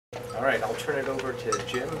All right, I'll turn it over to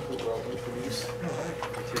Jim, who will introduce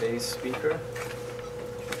today's speaker.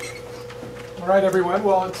 All right, everyone.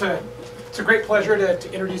 Well, it's a great pleasure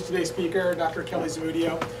to introduce today's speaker, Dr. Kelly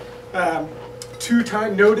Zamudio,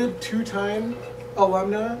 noted two-time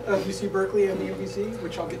alumna of UC Berkeley and the MVC,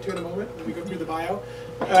 which I'll get to in a moment when we go through the bio.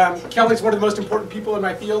 Kelly's one of the most important people in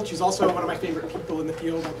my field. She's also one of my favorite people in the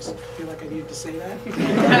field. I just feel like I needed to say that.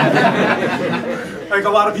 Like a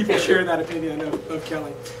lot of people share that opinion of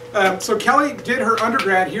Kelly. So Kelly did her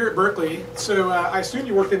undergrad here at Berkeley, so I assume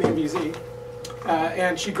you worked in the MVC.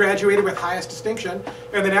 And she graduated with highest distinction.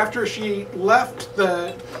 And then after she left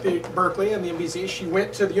the Berkeley and the MVC, she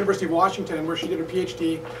went to the University of Washington, where she did her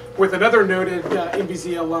PhD with another noted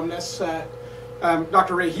MVC alumnus,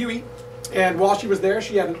 Dr. Ray Huey. And while she was there,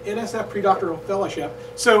 she had an NSF predoctoral fellowship.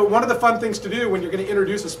 So one of the fun things to do when you're going to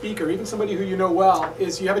introduce a speaker, even somebody who you know well,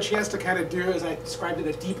 is you have a chance to kind of do, as I described it,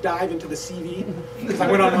 a deep dive into the CV, because I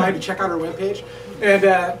went online to check out her webpage.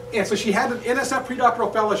 And so she had an NSF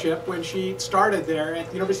predoctoral fellowship when she started there at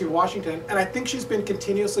the University of Washington, and I think she's been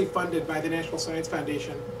continuously funded by the National Science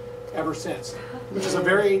Foundation ever since, which is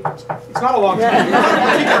it's not a long time,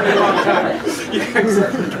 it's a long time.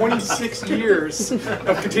 Yeah, 26 years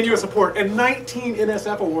of continuous support and 19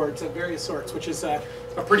 NSF awards of various sorts, which is a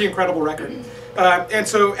pretty incredible record. And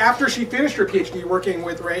so after she finished her PhD working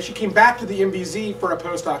with Ray, she came back to the MVZ for a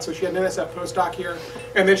postdoc. So she had an NSF postdoc here,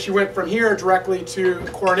 and then she went from here directly to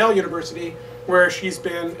Cornell University, where she's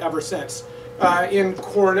been ever since. In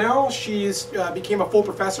Cornell, she became a full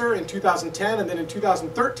professor in 2010, and then in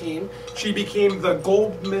 2013, she became the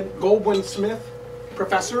Goldwin-Smith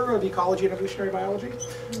Professor of Ecology and Evolutionary Biology,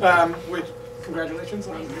 which, congratulations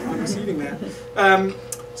on receiving that.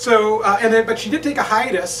 But she did take a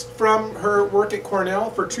hiatus from her work at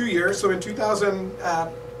Cornell for 2 years. So in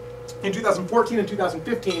 2014 and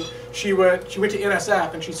 2015, she went to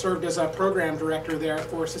NSF, and she served as a program director there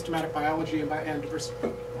for systematic biology and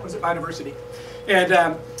biodiversity. And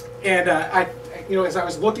I, as I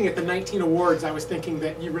was looking at the 19 awards, I was thinking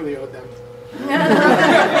that you really owed them.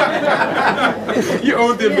 You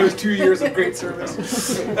owed them those 2 years of great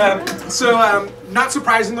service. Not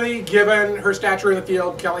surprisingly, given her stature in the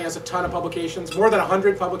field, Kelly has a ton of publications, more than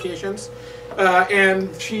 100 publications.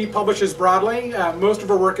 And she publishes broadly. Most of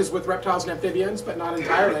her work is with reptiles and amphibians, but not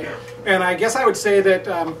entirely. And I guess I would say that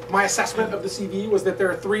my assessment of the CV was that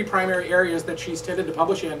there are three primary areas that she's tended to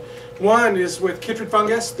publish in. One is with chytrid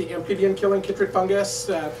fungus, the amphibian-killing chytrid fungus,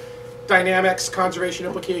 dynamics, conservation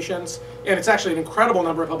implications, and it's actually an incredible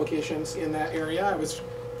number of publications in that area. I was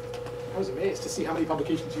amazed to see how many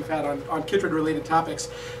publications you've had on chytrid-related topics.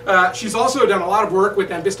 She's also done a lot of work with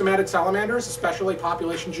ambistomatid salamanders, especially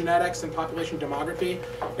population genetics and population demography,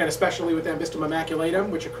 and especially with Ambystoma maculatum,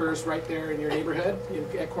 which occurs right there in your neighborhood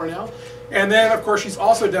at Cornell. And then, of course, she's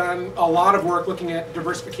also done a lot of work looking at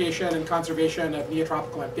diversification and conservation of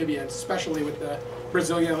neotropical amphibians, especially with the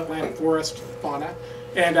Brazilian Atlantic forest fauna.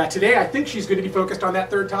 And today, I think she's going to be focused on that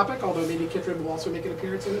third topic, although maybe chytrid will also make an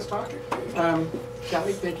appearance in this talk.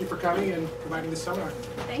 Kelly, thank you for coming and providing this seminar.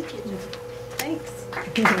 Thank you, Jim. Thanks.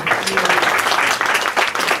 Thank you,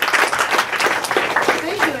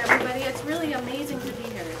 everybody. It's really amazing to be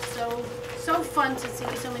here. It's so fun to see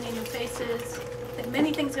so many new faces.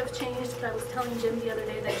 Many things have changed, but I was telling Jim the other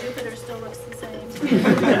day that Jupiter still looks the same.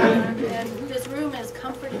 And this room is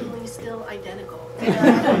comfortably still identical. So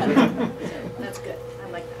that's good. I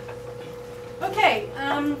like that. Okay.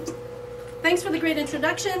 Thanks for the great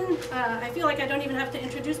introduction. I feel like I don't even have to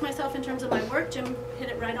introduce myself in terms of my work. Jim hit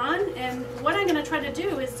it right on. And what I'm going to try to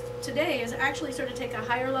do today is actually sort of take a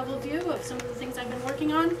higher level view of some of the things I've been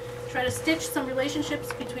working on, try to stitch some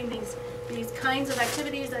relationships between these kinds of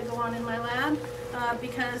activities that go on in my lab,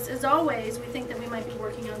 because as always, we think that we might be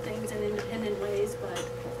working on things in independent ways, but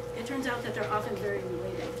it turns out that they're often very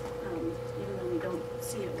related, even though we don't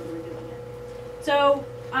see it when we're doing it. So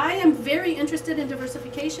I am very interested in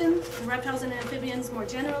diversification, in reptiles and amphibians more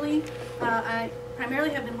generally. I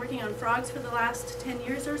primarily have been working on frogs for the last 10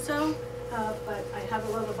 years or so, but I have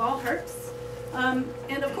a love of all herps.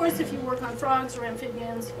 And of course, if you work on frogs or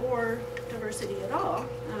amphibians or diversity at all,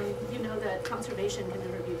 you know that conservation can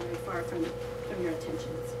never be very far from your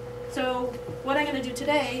attentions. So what I'm going to do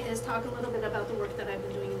today is talk a little bit about the work that I've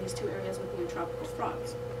been doing in these two areas with neotropical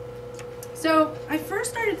frogs. So I first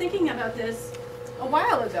started thinking about this a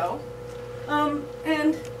while ago,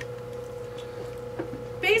 and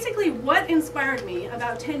basically what inspired me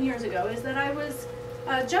about 10 years ago is that I was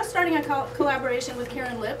just starting a collaboration with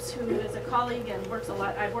Karen Lips, who is a colleague and works a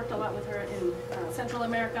lot. I've worked a lot with her in Central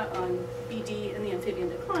America on BD and the amphibian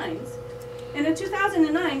declines. And in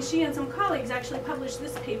 2009, she and some colleagues actually published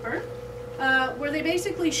this paper where they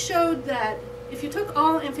basically showed that if you took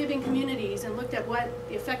all amphibian communities and looked at what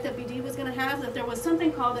the effect that BD was going to have, that there was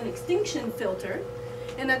something called an extinction filter,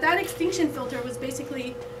 and that extinction filter was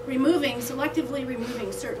basically selectively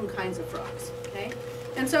removing certain kinds of frogs, okay?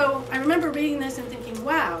 And so I remember reading this and thinking,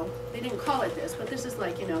 wow, they didn't call it this, but this is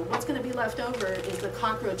like, what's going to be left over is the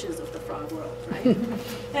cockroaches of the frog world, right?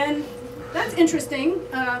 And that's interesting.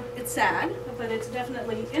 It's sad, but it's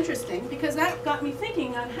definitely interesting, because that got me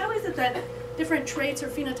thinking on how is it that different traits or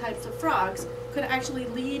phenotypes of frogs could actually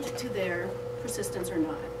lead to their persistence or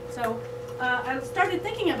not. So I started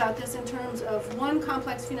thinking about this in terms of one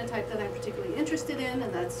complex phenotype that I'm particularly interested in,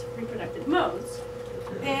 and that's reproductive modes.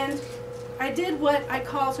 And I did what I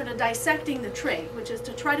call sort of dissecting the trait, which is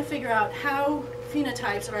to try to figure out how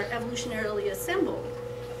phenotypes are evolutionarily assembled,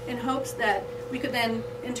 in hopes that we could then,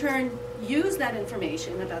 in turn, use that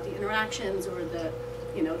information about the interactions or the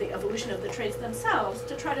evolution of the traits themselves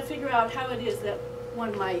to try to figure out how it is that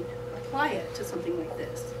one might apply it to something like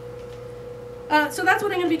this. So that's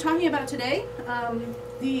what I'm going to be talking about today.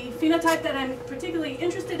 The phenotype that I'm particularly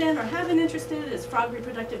interested in or have been interested in is frog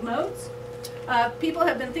reproductive modes. People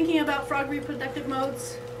have been thinking about frog reproductive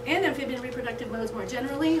modes and amphibian reproductive modes more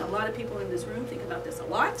generally. A lot of people in this room think about this a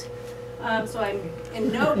lot. So I'm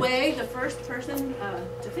in no way the first person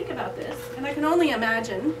to think about this. And I can only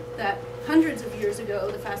imagine that hundreds of years ago,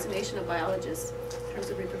 the fascination of biologists in terms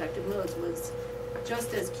of reproductive modes was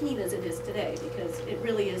just as keen as it is today, because it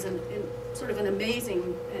really is sort of an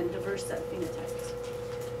amazing and diverse set of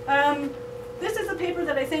phenotypes. This is a paper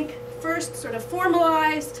that I think first sort of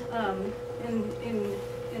formalized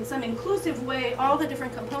in some inclusive way all the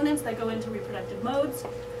different components that go into reproductive modes.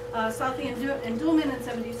 Southey and Duhlman in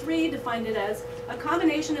 '73 defined it as a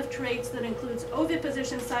combination of traits that includes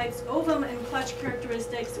oviposition sites, ovum and clutch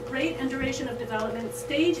characteristics, rate and duration of development,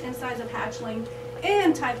 stage and size of hatchling,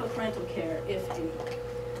 and type of parental care, if any.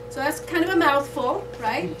 So that's kind of a mouthful,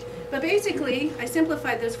 right? But basically, I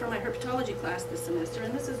simplified this for my herpetology class this semester,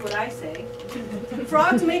 and this is what I say.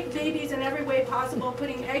 Frogs make babies in every way possible,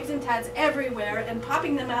 putting eggs and tads everywhere and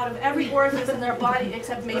popping them out of every orifice in their body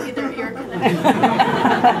except maybe their ear canal.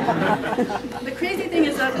 The crazy thing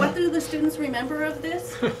is that what do the students remember of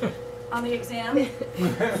this on the exam?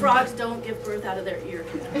 Frogs don't give birth out of their ear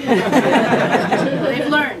canal. They've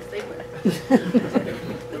learned.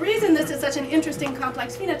 The reason this is such an interesting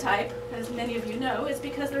complex phenotype, as many of you know, is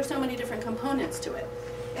because there are so many different components to it.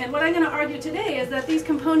 And what I'm going to argue today is that these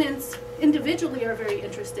components individually are very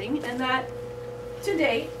interesting, and that to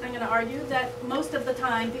date, I'm going to argue that most of the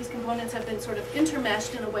time these components have been sort of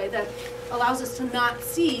intermeshed in a way that allows us to not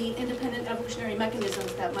see independent evolutionary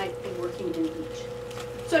mechanisms that might be working in each.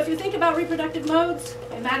 So if you think about reproductive modes,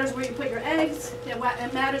 it matters where you put your eggs, it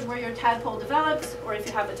matters where your tadpole develops, or if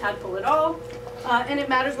you have a tadpole at all, and it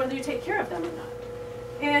matters whether you take care of them or not.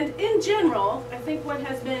 And in general, I think what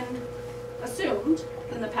has been assumed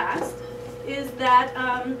in the past is that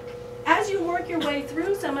as you work your way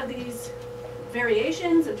through some of these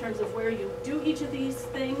variations in terms of where you do each of these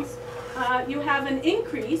things, you have an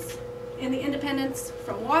increase in the independence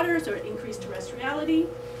from waters, or increased terrestriality,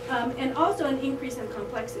 and also an increase in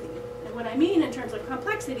complexity. And what I mean in terms of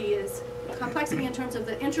complexity is complexity in terms of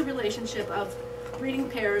the interrelationship of breeding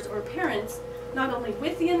pairs or parents, not only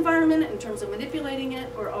with the environment in terms of manipulating it,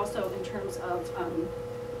 or also in terms of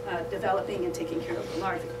developing and taking care of the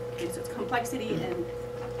larvae. Okay, so it's complexity and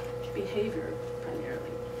behavior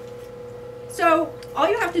primarily. So all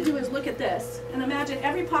you have to do is look at this and imagine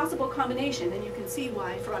every possible combination, and you can see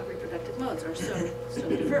why frog reproductive modes are so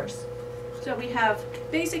diverse. So we have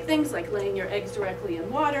basic things like laying your eggs directly in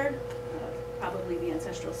water, probably the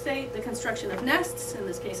ancestral state, the construction of nests, in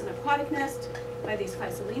this case an aquatic nest, by these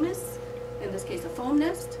Physalimys, in this case a foam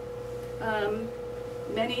nest.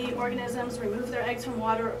 Many organisms remove their eggs from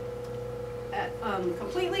water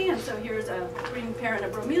completely, and so here's a breeding pair in a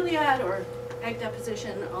bromeliad, or egg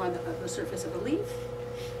deposition on the surface of a leaf.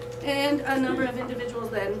 And a number of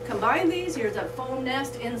individuals then combine these. Here's a foam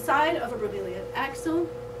nest inside of a bromeliad axil.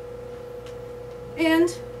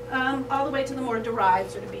 And all the way to the more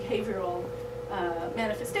derived sort of behavioral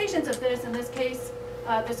manifestations of this. In this case,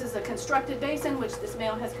 this is a constructed basin, which this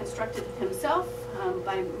male has constructed himself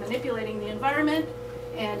by manipulating the environment,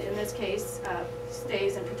 and in this case,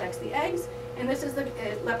 stays and protects the eggs. And this is the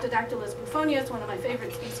Leptodactylus bufonius, one of my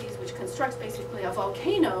favorite species, which constructs basically a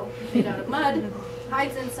volcano made out of mud,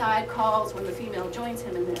 hides inside, calls when the female joins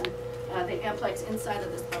him, and then they amplex inside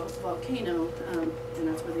of this volcano, and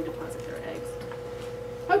that's where they deposit their eggs.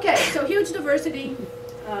 Okay, so huge diversity,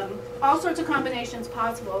 all sorts of combinations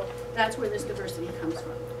possible. That's where this diversity comes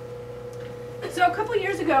from. So a couple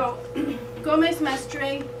years ago, Gomez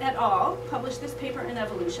Mestre et al. Published this paper in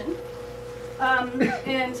Evolution.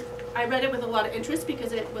 And I read it with a lot of interest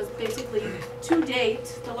because it was basically, to date,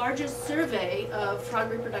 the largest survey of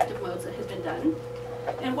frog reproductive modes that had been done.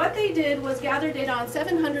 And what they did was gather data on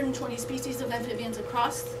 720 species of amphibians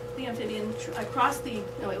across the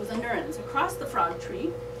anurans, across the frog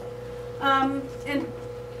tree, and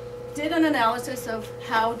did an analysis of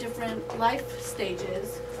how different life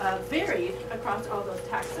stages varied across all those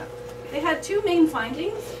taxa. They had two main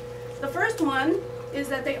findings. The first one is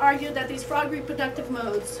that they argued that these frog reproductive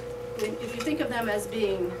modes, if you think of them as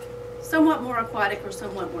being somewhat more aquatic or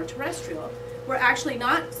somewhat more terrestrial, were actually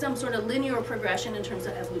not some sort of linear progression in terms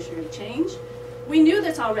of evolutionary change. We knew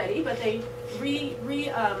this already, but they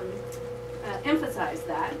emphasized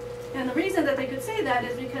that. And the reason that they could say that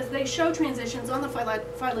is because they show transitions on the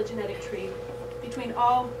phylogenetic tree between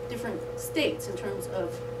all different states in terms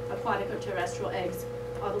of aquatic or terrestrial eggs,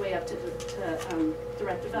 all the way up to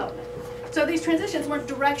direct development. So these transitions weren't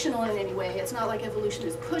directional in any way. It's not like evolution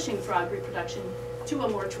is pushing frog reproduction to a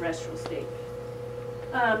more terrestrial state,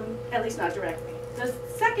 at least not directly. The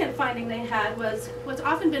second finding they had was what's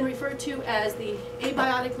often been referred to as the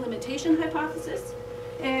abiotic limitation hypothesis.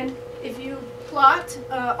 And if you plot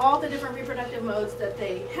all the different reproductive modes that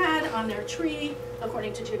they had on their tree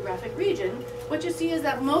according to geographic region, what you see is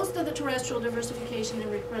that most of the terrestrial diversification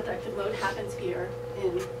in reproductive mode happens here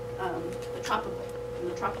in the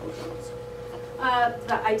tropical zones.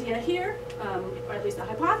 The idea here, or at least the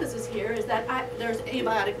hypothesis here, is that there's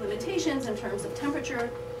abiotic limitations in terms of temperature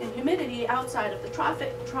and humidity outside of the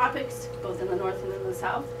tropics, both in the north and in the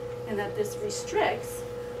south, and that this restricts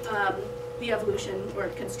the evolution, or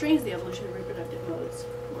constrains the evolution of reproductive modes,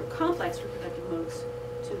 or complex reproductive modes,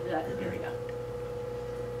 to that area.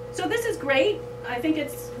 So this is great. I think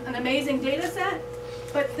it's an amazing data set,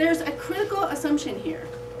 but there's a critical assumption here,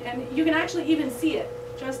 and you can actually even see it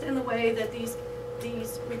just in the way that these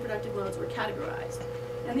reproductive modes were categorized.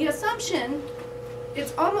 And the assumption,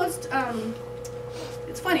 it's almost,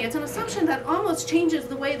 it's funny, it's an assumption that almost changes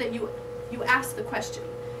the way that you ask the question.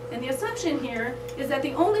 And the assumption here is that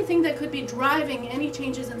the only thing that could be driving any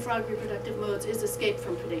changes in frog reproductive modes is escape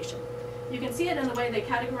from predation. You can see it in the way they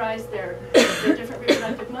categorize their different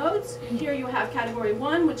reproductive modes. Here you have category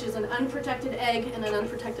 1, which is an unprotected egg and an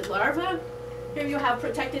unprotected larva. Here you have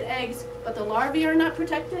protected eggs, but the larvae are not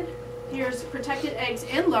protected. Here's protected eggs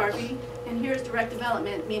and larvae, and here's direct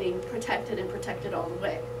development, meaning protected and protected all the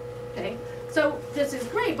way. Okay? So this is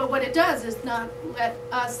great, but what it does is not let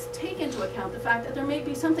us take into account the fact that there may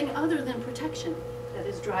be something other than protection that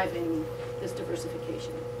is driving this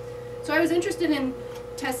diversification. So I was interested in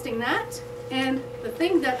testing that, and the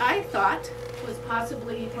thing that I thought was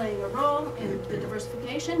possibly playing a role in the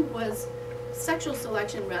diversification was sexual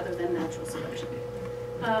selection rather than natural selection.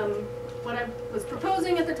 What I was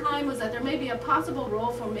proposing at the time was that there may be a possible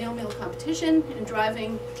role for male-male competition in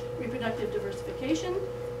driving reproductive diversification.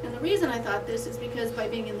 And the reason I thought this is because by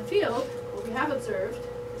being in the field, what we have observed,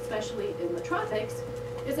 especially in the tropics,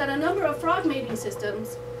 is that a number of frog mating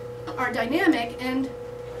systems are dynamic and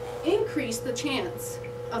increase the chance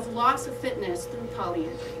of loss of fitness through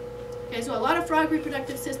polyandry. Okay, so a lot of frog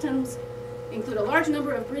reproductive systems include a large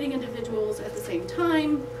number of breeding individuals at the same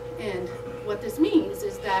time, and what this means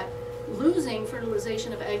is that losing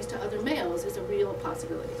fertilization of eggs to other males is a real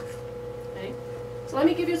possibility. Okay? So let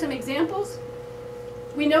me give you some examples.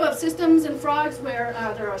 We know of systems in frogs where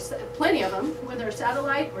there are plenty of them, where there are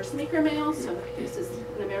satellite or sneaker males. So this is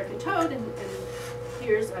an American toad, and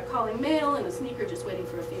here's a calling male and a sneaker just waiting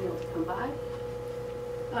for a female to come by.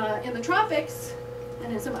 In the tropics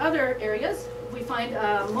and in some other areas, we find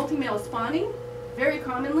multi-male spawning very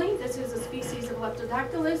commonly. This is a species of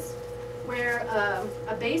Leptodactylus where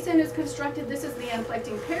a basin is constructed. This is the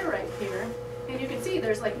amplecting pair right here. And you can see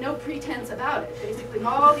there's like no pretense about it. Basically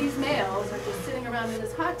all these males are just sitting around in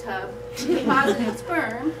this hot tub depositing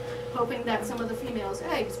sperm, hoping that some of the female's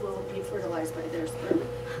eggs will be fertilized by their sperm.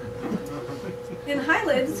 In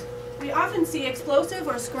hylids, we often see explosive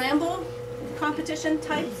or scramble competition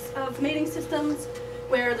types of mating systems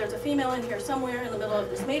where there's a female in here somewhere in the middle of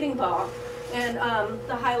this mating ball, and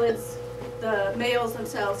the hylids, the males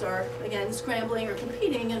themselves are, again, scrambling or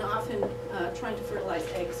competing and often trying to fertilize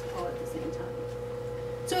eggs all at the same time.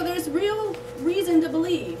 So there's real reason to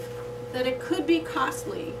believe that it could be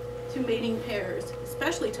costly to mating pairs,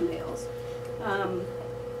 especially to males,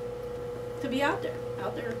 to be out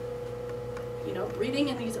there, you know, breeding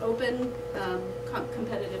in these open,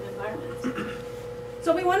 competitive environments.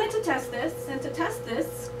 So we wanted to test this, and to test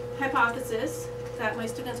this hypothesis that my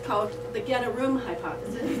students called the get a room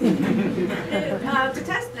hypothesis. To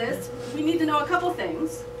test this, we need to know a couple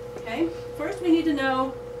things. Okay? First, we need to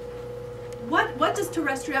know what does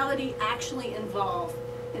terrestriality actually involve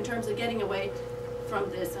in terms of getting away from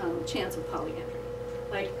this chance of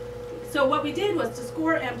polyandry. So what we did was to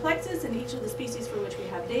score amplexus in each of the species for which we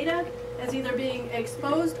have data as either being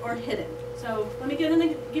exposed or hidden. So let me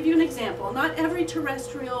give you an example. Not every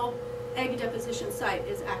terrestrial egg deposition site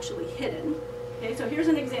is actually hidden. Okay, so here's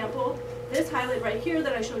an example. This hyalid right here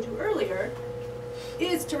that I showed you earlier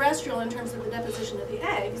is terrestrial in terms of the deposition of the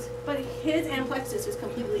eggs, but his amplexus is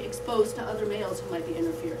completely exposed to other males who might be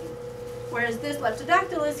interfering. Whereas this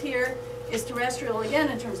Leptodactylus here is terrestrial again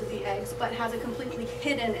in terms of the eggs, but has a completely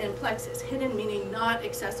hidden amplexus. Hidden meaning not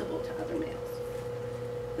accessible to other males.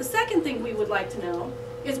 The second thing we would like to know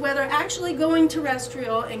is whether actually going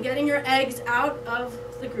terrestrial and getting your eggs out of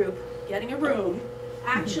the group, getting a room,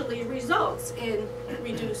 actually results in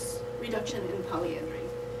reduction in polyandry.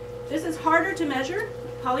 This is harder to measure.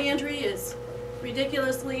 Polyandry is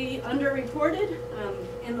ridiculously underreported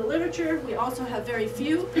in the literature. We also have very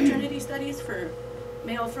few paternity studies for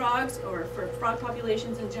male frogs or for frog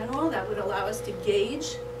populations in general that would allow us to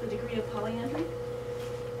gauge the degree of polyandry.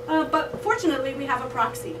 But fortunately, we have a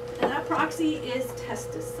proxy, and that proxy is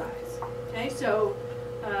testis size. Okay, so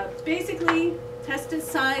basically, testis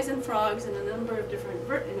size in frogs and a number of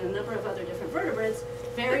other different vertebrates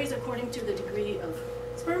varies according to the degree of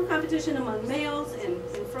sperm competition among males, and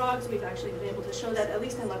in frogs we've actually been able to show that at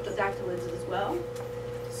least in leptodactylids as well.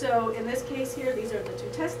 So in this case here, these are the two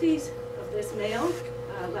testes of this male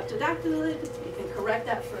leptodactylid. You can correct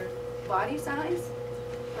that for body size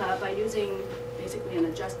by using basically an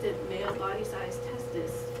adjusted male body size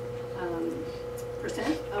testis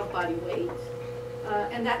percent of body weight.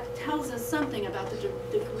 And that tells us something about the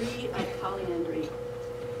degree of polyandry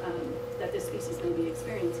that this species may be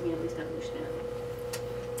experiencing, at least evolutionarily.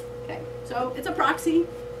 Okay, so it's a proxy.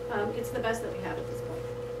 It's the best that we have at this point.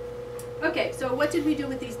 Okay, so what did we do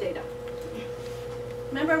with these data?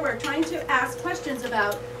 Remember, we're trying to ask questions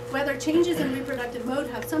about whether changes in reproductive mode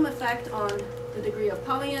have some effect on the degree of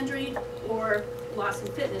polyandry or loss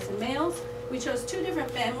in fitness in males. We chose two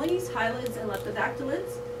different families, hyalids and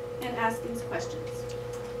leptodactylids, and asked these questions.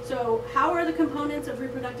 So how are the components of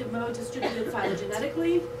reproductive mode distributed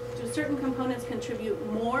phylogenetically? Do certain components contribute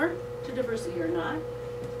more to diversity or not?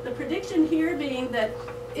 The prediction here being that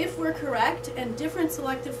if we're correct and different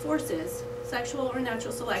selective forces, sexual or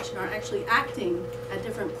natural selection, are actually acting at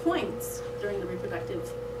different points during the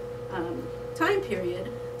reproductive time period,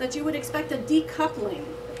 that you would expect a decoupling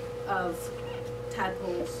of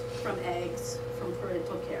tadpoles from eggs from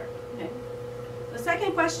parental care. Okay. The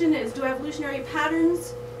second question is, do evolutionary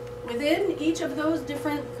patterns within each of those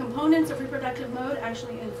different components of reproductive mode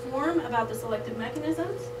actually inform about the selective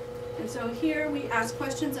mechanisms? And so here we ask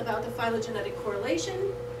questions about the phylogenetic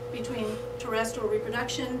correlation between terrestrial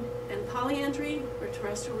reproduction and polyandry, or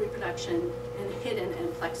terrestrial reproduction and hidden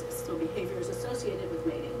amplexus, so behaviors associated with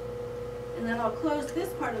mating. And then I'll close this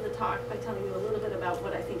part of the talk by telling you a little bit about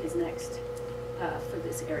what I think is next for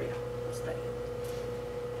this area of study.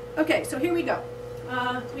 Okay, so here we go.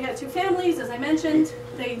 We had two families, as I mentioned.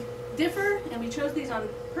 They differ, and we chose these on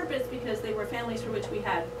purpose because they were families for which we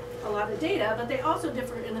had a lot of data, but they also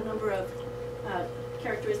differ in a number of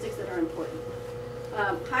characteristics that are important.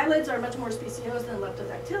 Hyalids are much more speciose than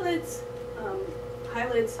leptodactylids.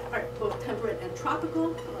 Hyalids are both temperate and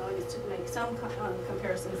tropical, allowing us to make some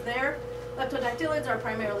comparisons there. Leptodactylids are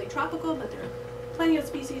primarily tropical, but there are plenty of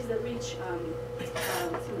species that reach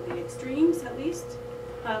some of the extremes, at least.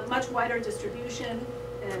 Much wider distribution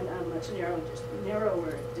and much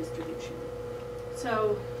narrower distribution.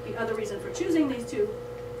 So the other reason for choosing these two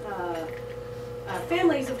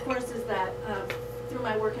families, of course, is that through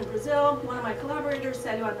my work in Brazil, one of my collaborators,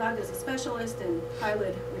 Célio Haddad, is a specialist in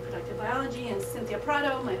hyalid reproductive biology, and Cynthia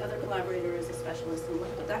Prado, my other collaborator, is a specialist in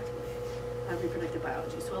leptodactylid reproductive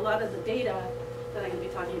biology. So a lot of the data that I'm going to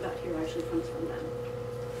be talking about here actually comes from them.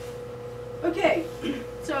 Okay,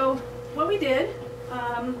 so what we did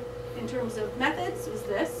in terms of methods was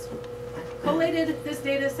this. Collated this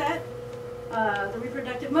data set, the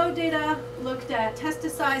reproductive mode data, looked at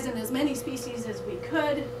testis size in as many species as we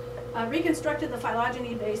could, reconstructed the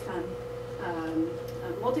phylogeny based on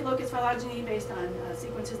multi-locus phylogeny based on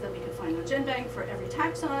sequences that we could find on GenBank for every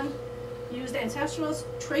taxon, used ancestral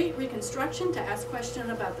trait reconstruction to ask questions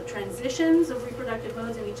about the transitions of reproductive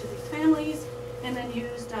modes in each of these families, and then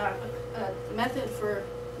used a method for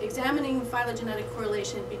examining phylogenetic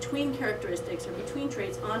correlation between characteristics or between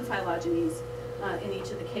traits on phylogenies in each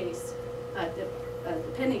of the case,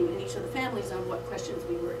 depending in each of the families on what questions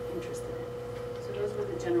we were interested in. So those were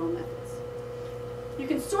the general methods. You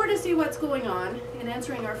can sort of see what's going on in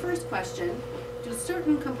answering our first question. do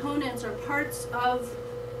certain components or parts of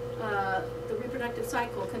the reproductive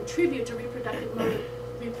cycle contribute to reproductive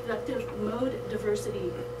mode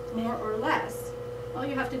diversity more or less? All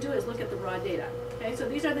you have to do is look at the raw data. Okay, so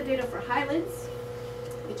these are the data for hylids.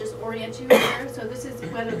 We just orient you here. So this is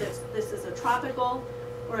whether this is a tropical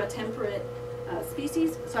or a temperate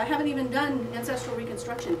species. So I haven't even done ancestral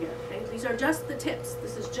reconstruction here. Okay? These are just the tips.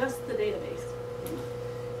 This is just the database.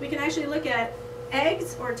 We can actually look at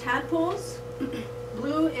eggs or tadpoles.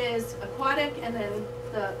 Blue is aquatic, and then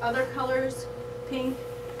the other colors, pink,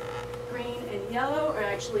 green, and yellow, are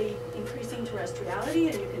actually increasing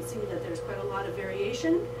terrestriality, and you can see that there's quite a lot of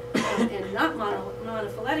variation, and not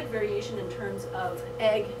monophyletic variation in terms of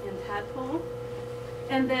egg and tadpole.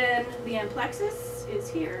 And then the amplexus is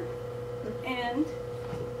here, and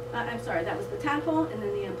I'm sorry, that was the tadpole, and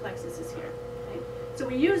then the amplexus is here. Okay? So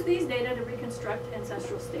we use these data to reconstruct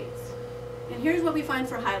ancestral states. And here's what we find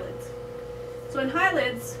for hylids. So in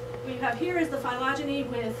hylids, we have here is the phylogeny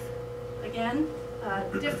with, again,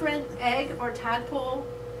 different egg or tadpole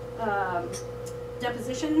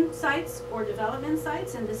deposition sites or development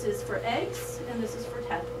sites, and this is for eggs, and this is for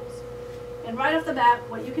tadpoles. And right off the bat,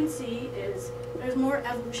 what you can see is there's more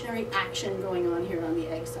evolutionary action going on here on the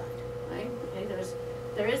egg side, right? Okay,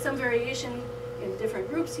 there is some variation in different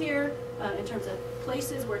groups here in terms of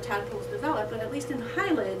places where tadpoles develop, but at least in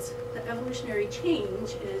hylids, the evolutionary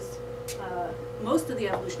change is, most of the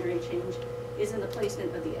evolutionary change is in the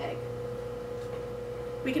placement of the egg.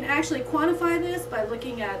 We can actually quantify this by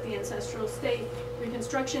looking at the ancestral state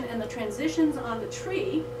reconstruction and the transitions on the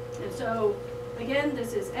tree. And so, again,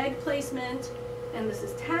 this is egg placement, and this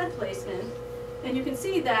is tad placement. And you can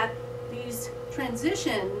see that these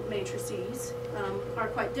transition matrices are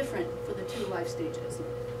quite different for the two life stages.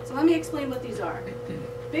 So let me explain what these are.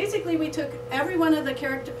 Basically, we took every one of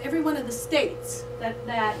the states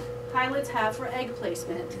that hylids have for egg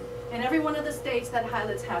placement, and every one of the states that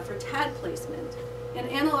hylids have for tad placement, and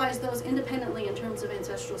analyzed those independently in terms of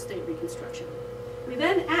ancestral state reconstruction. We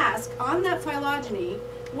then ask, on that phylogeny,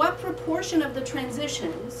 what proportion of the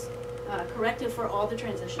transitions, corrected for all the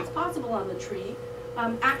transitions possible on the tree,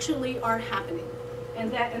 actually are happening.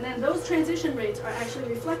 And then those transition rates are actually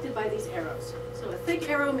reflected by these arrows. So a thick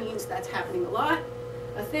arrow means that's happening a lot.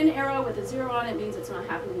 A thin arrow with a 0 on it means it's not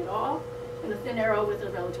happening at all. And a thin arrow with a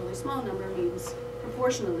relatively small number means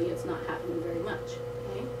proportionally it's not happening very much.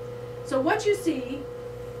 Okay? So what you see,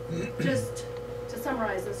 just to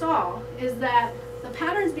summarize this all, is that the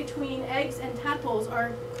patterns between eggs and tadpoles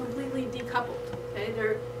are completely decoupled. Okay?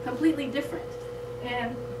 They're completely different.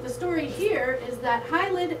 And the story here is that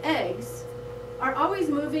hylid eggs are always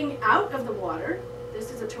moving out of the water.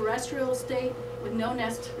 This is a terrestrial state with no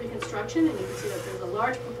nest reconstruction, and you can see that there's a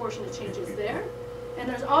large proportion of changes there. And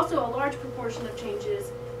there's also a large proportion of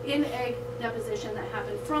changes in egg deposition that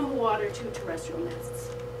happen from water to terrestrial nests.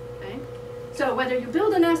 Okay? So whether you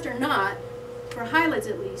build a nest or not, for hylids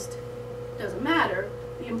at least, doesn't matter.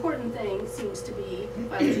 The important thing seems to be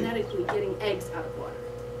phylogenetically getting eggs out of water.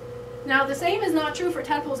 Now the same is not true for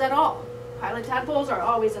tadpoles at all. Hylid tadpoles are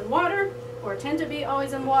always in water, or tend to be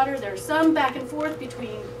always in water. There's some back and forth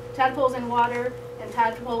between tadpoles in water and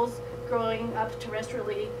tadpoles growing up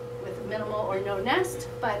terrestrially with minimal or no nest,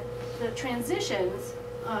 but the transitions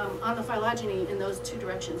on the phylogeny in those two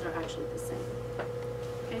directions are actually the same.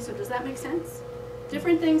 Okay, so does that make sense?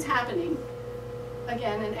 Different things happening,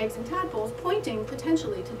 again, in eggs and tadpoles, pointing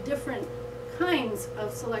potentially to different kinds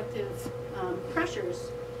of selective pressures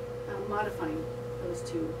modifying those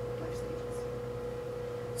two life stages.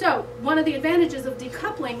 So one of the advantages of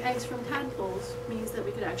decoupling eggs from tadpoles means that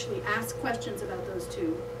we could actually ask questions about those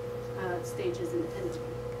two stages independently.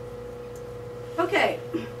 Okay,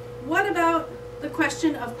 what about the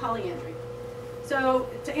question of polyandry? So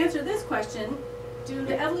to answer this question, do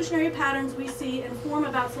the evolutionary patterns we see inform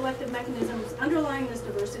about selective mechanisms underlying this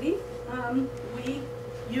diversity? We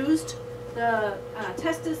used the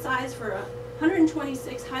testis size for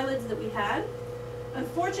 126 hylids that we had.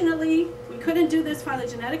 Unfortunately, we couldn't do this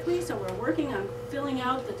phylogenetically, so we're working on filling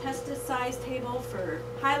out the testis size table for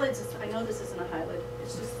hylids. I know this isn't a hylid,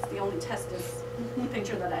 it's just the only testis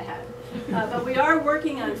picture that I had. But we are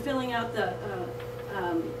working on filling out the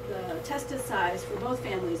testis size for both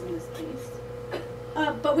families in this case.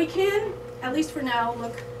 But we can, at least for now,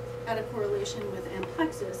 look at a correlation with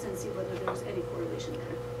amplexus and see whether there's any correlation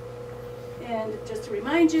there. And just to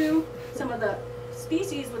remind you, some of the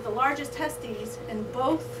species with the largest testes in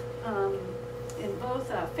both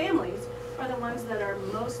families are the ones that are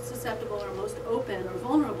most susceptible or most open or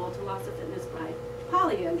vulnerable to loss of fitness by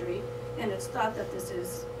polyandry, and it's thought that this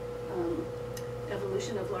is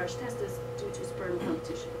evolution of large testes due to sperm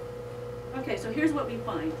competition. Okay, so here's what we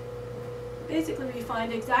find. Basically, we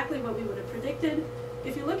find exactly what we would have predicted.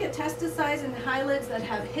 If you look at testicides and hylids that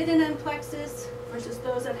have hidden amplexus versus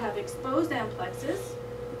those that have exposed amplexus,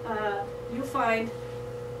 you find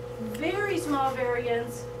very small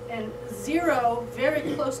variance and zero, very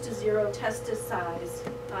close to zero testis size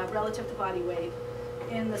relative to body weight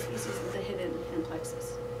in the species with a hidden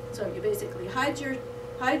amplexus. So you basically hide your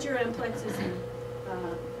amplexus and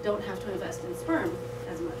don't have to invest in sperm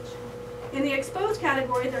as much. In the exposed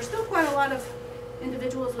category, there's still quite a lot of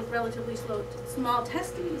individuals with relatively small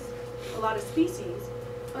testes, a lot of species,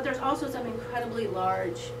 but there's also some incredibly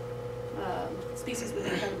large species with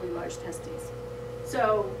incredibly large testes.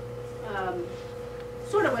 So,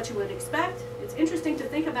 sort of what you would expect. It's interesting to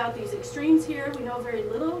think about these extremes here. We know very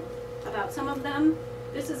little about some of them.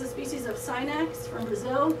 This is a species of Synax from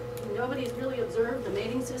Brazil. Nobody's really observed the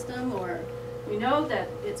mating system, or we know that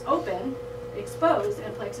it's open, exposed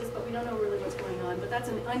amplexus, but we don't know really what's going on. But that's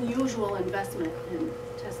an unusual investment in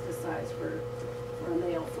testis size for a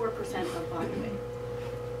male, 4% of body weight.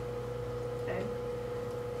 Okay.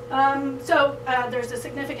 There's a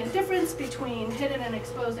significant difference between hidden and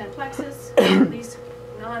exposed amplexus, at least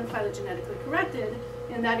non-phylogenetically corrected,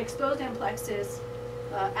 in that exposed amplexus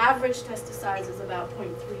average testis size is about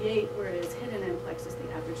 0.38, whereas hidden amplexus,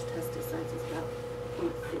 the average testis size is about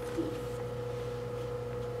 0.15.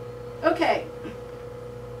 Okay,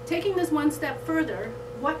 taking this one step further,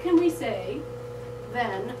 what can we say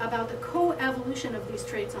then about the co-evolution of these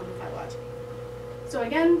traits on the phylogeny? So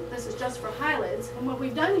again, this is just for hylids, and what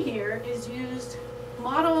we've done here is used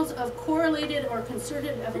models of correlated or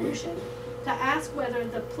concerted evolution to ask whether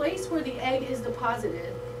the place where the egg is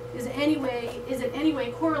deposited is in any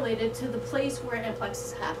way correlated to the place where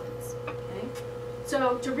amplexus happens. Okay?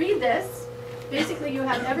 So to read this, basically you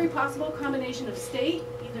have every possible combination of state.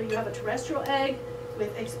 Either you have a terrestrial egg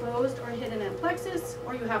with exposed or hidden amplexus,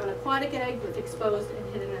 or you have an aquatic egg with exposed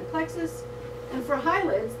and hidden amplexus. And for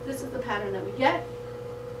hylids, this is the pattern that we get.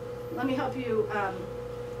 Let me help you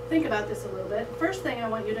think about this a little bit. First thing I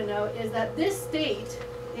want you to know is that this state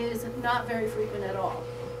is not very frequent at all.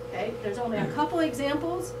 Okay? There's only a couple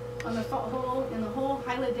examples in the whole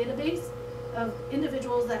hylid database of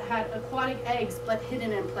individuals that had aquatic eggs but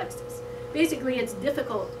hidden amplexus. Basically, it's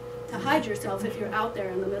difficult to hide yourself if you're out there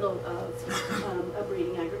in the middle of a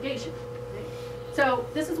breeding aggregation. Right? So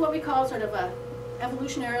this is what we call sort of a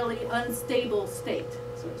evolutionarily unstable state,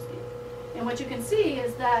 so to speak. And what you can see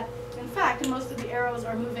is that, in fact, most of the arrows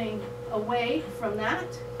are moving away from that,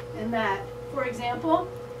 and that, for example,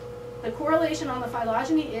 the correlation on the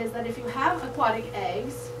phylogeny is that if you have aquatic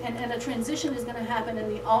eggs, and a transition is going to happen in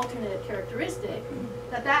the alternate characteristic,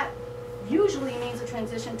 that usually means a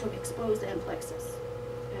transition to exposed amplexus.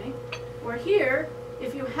 Okay? Or here,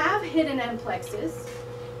 if you have hidden amplexus,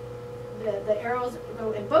 the arrows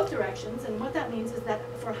go in both directions, and what that means is that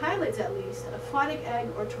for hylids at least, aquatic egg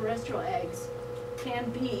or terrestrial eggs can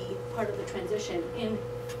be part of the transition in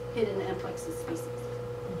hidden amplexus species.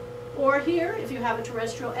 Or here, if you have a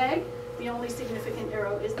terrestrial egg, the only significant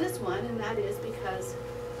arrow is this one, and that is because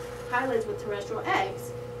hylids with terrestrial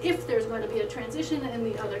eggs, if there's going to be a transition in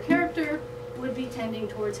the other character, would be tending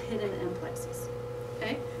towards hidden amplexus.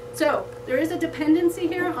 Okay? So there is a dependency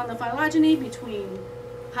here on the phylogeny between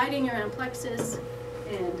hiding your amplexus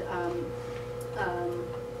and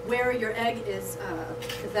where your egg is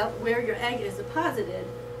deposited.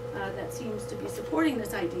 That seems to be supporting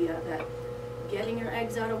this idea that getting your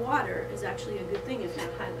eggs out of water is actually a good thing if you're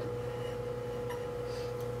a hylid.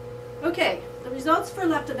 Okay, the results for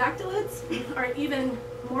leptodactylids are even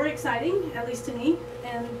more exciting, at least to me,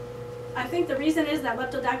 and I think the reason is that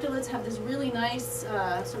leptodactylids have this really nice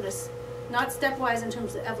sort of, not stepwise in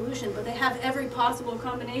terms of evolution, but they have every possible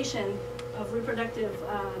combination of reproductive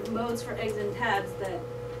modes for eggs and tads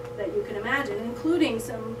that you can imagine, including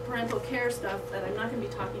some parental care stuff that I'm not going to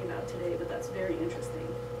be talking about today, but that's very interesting.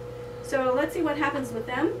 So let's see what happens with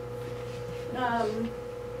them.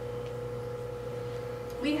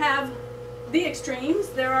 We have the extremes.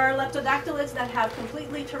 There are leptodactylids that have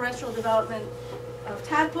completely terrestrial development of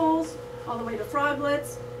tadpoles, all the way to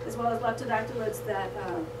froglets, as well as leptodactylids that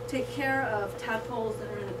take care of tadpoles that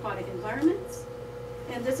are in aquatic environments.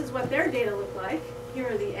 And this is what their data look like. Here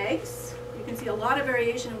are the eggs. You can see a lot of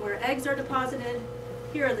variation where eggs are deposited.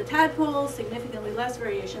 Here are the tadpoles, significantly less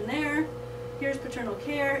variation there. Here's paternal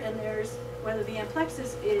care, and there's whether the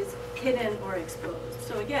amplexus is hidden or exposed.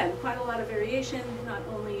 So again, quite a lot of variation, not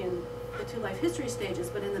only in the two life history stages,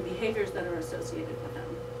 but in the behaviors that are associated with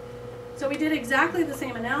them. So we did exactly the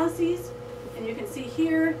same analyses, and you can see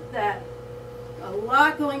here that a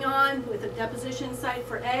lot going on with the deposition site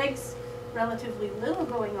for eggs, relatively little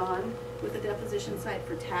going on with a deposition site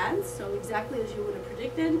for TADS, so exactly as you would have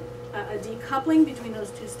predicted, a decoupling between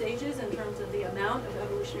those two stages in terms of the amount of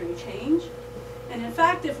evolutionary change. And in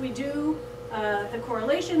fact, if we do the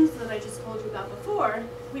correlations that I just told you about before,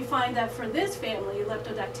 we find that for this family,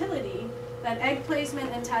 leptodactylity, that egg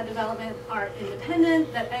placement and TAD development are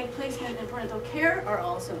independent, that egg placement and parental care are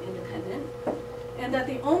also independent, and that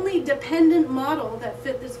the only dependent model that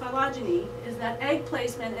fit this phylogeny is that egg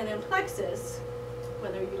placement and amplexus,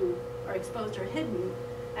 whether you are exposed or hidden,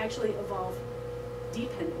 actually evolve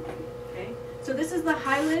dependently. Okay? So this is the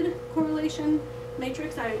hylid correlation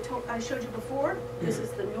matrix I showed you before. This is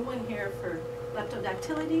the new one here for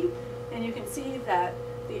leptodactylity, and you can see that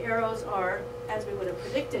the arrows are, as we would have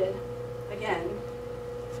predicted, again,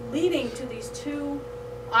 leading to these two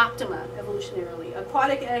optima evolutionarily: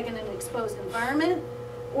 aquatic egg in an exposed environment,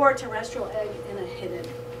 or terrestrial egg in a hidden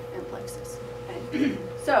amplexus. Okay?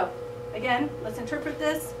 So, again, let's interpret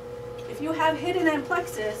this. If you have hidden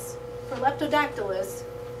amplexus for Leptodactylus,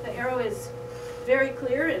 the arrow is very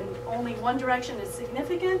clear and only one direction is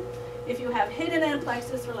significant. If you have hidden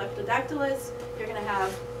amplexus for Leptodactylus, you're going to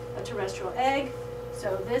have a terrestrial egg.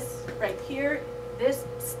 So this right here, this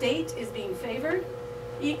state is being favored.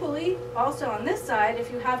 Equally, also on this side,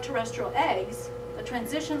 if you have terrestrial eggs, the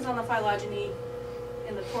transitions on the phylogeny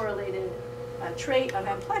in the correlated trait of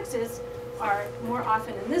amplexus are more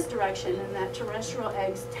often in this direction, and that terrestrial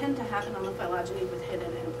eggs tend to happen on the phylogeny with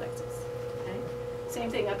hidden amplexus. Okay? Same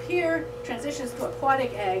thing up here, transitions to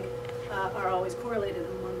aquatic egg are always correlated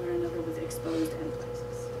in one way or another with exposed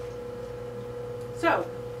amplexus. So,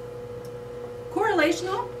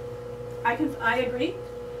 correlational, I agree,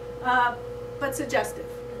 but suggestive.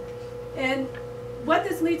 And what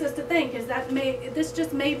this leads us to think is that this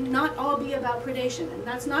just may not all be about predation. And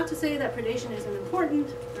that's not to say that predation isn't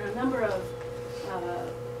important. There are a number of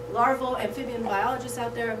larval amphibian biologists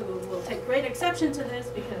out there who will take great exception to this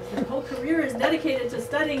because their whole career is dedicated to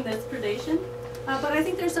studying this predation. But I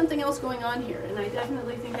think there's something else going on here. And I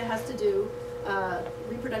definitely think it has to do,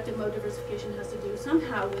 reproductive mode diversification has to do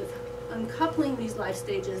somehow with uncoupling these life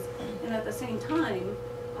stages and at the same time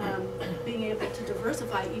being able to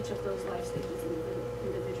diversify each of those life stages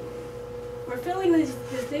individually. We're filling this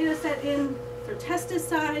data set in for testis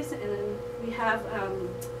size, and then we have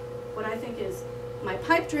what I think is my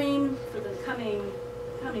pipe dream for the coming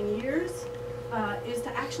years is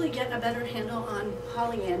to actually get a better handle on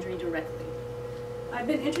polyandry directly. I've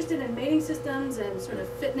been interested in mating systems and sort of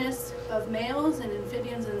fitness of males and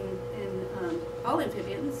amphibians and all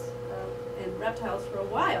amphibians and reptiles for a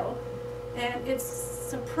while, and it's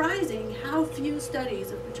surprising how few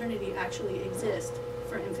studies of paternity actually exist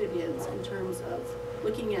for amphibians in terms of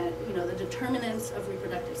looking at, you know, the determinants of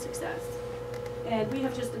reproductive success. And we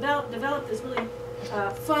have just developed this really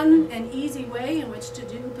fun and easy way in which to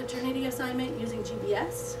do paternity assignment using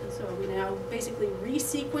GBS. And so we now basically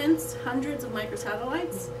resequence hundreds of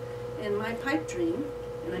microsatellites. And my pipe dream,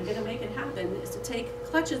 and I'm going to make it happen, is to take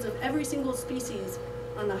clutches of every single species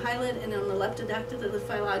on the hylid and on the leptodactyl of the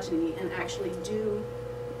phylogeny and actually do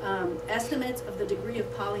estimates of the degree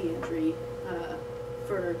of polyandry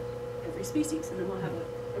for every species. And then we'll have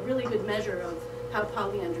a really good measure of how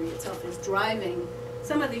polyandry itself is driving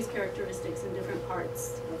some of these characteristics in different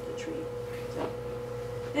parts of the tree. So,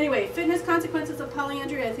 anyway, fitness consequences of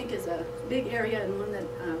polyandry I think is a big area and one that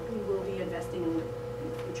we will be investing in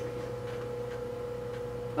the future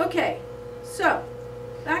here. Okay, so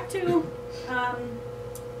back to, I'm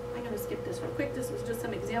going to skip this real quick. This was just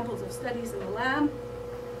some examples of studies in the lab.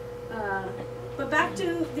 But back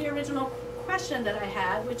to the original question that I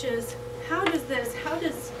had, which is how does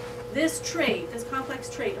this trait, this complex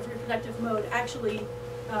trait of reproductive mode actually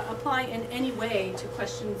apply in any way to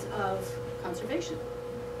questions of conservation?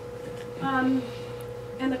 And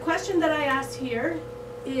the question that I asked here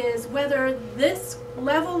is whether this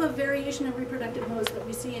level of variation in reproductive modes that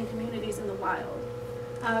we see in communities in the wild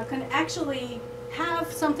can actually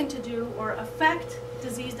have something to do or affect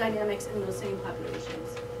disease dynamics in those same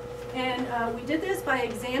populations. And we did this by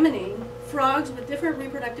examining frogs with different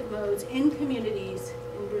reproductive modes in communities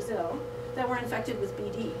in Brazil that were infected with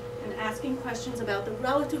BD, and asking questions about the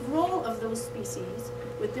relative role of those species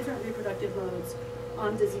with different reproductive modes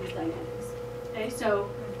on disease dynamics. Okay, so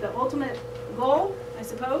the ultimate goal, I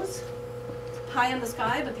suppose, high in the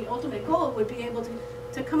sky, but the ultimate goal would be able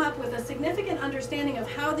to come up with a significant understanding of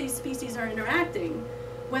how these species are interacting,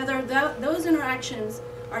 whether those interactions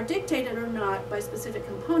are dictated or not by specific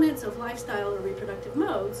components of lifestyle or reproductive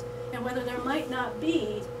modes, and whether there might not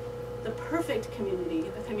be the perfect community,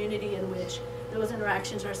 a community in which those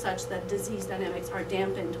interactions are such that disease dynamics are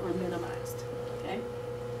dampened or minimized. Okay?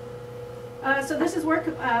 So this is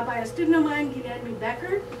work by a student of mine, Guilherme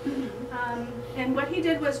Becker. And what he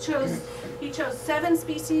did was he chose 7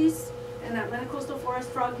 species in Atlantic coastal forest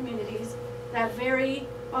frog communities that vary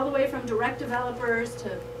all the way from direct developers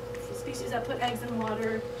to species that put eggs in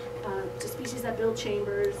water, to species that build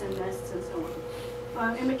chambers and nests and so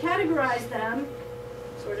on. And we categorize them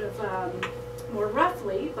sort of more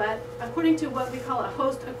roughly, but according to what we call a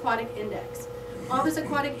host aquatic index. All this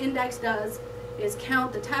aquatic index does is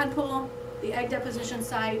count the tadpole, the egg deposition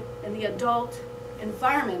site, and the adult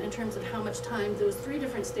environment in terms of how much time those 3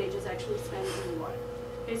 different stages actually spend in the water.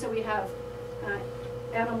 Okay, so we have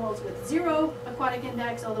animals with 0 aquatic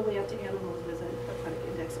index all the way up to animals with an aquatic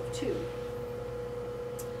index of 2.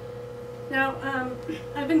 Now,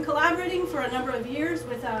 I've been collaborating for a number of years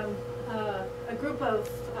with a group of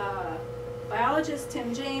biologists,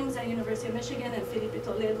 Tim James at University of Michigan and Felipe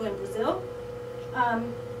Toledo in Brazil.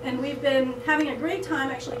 And we've been having a great time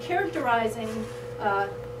actually characterizing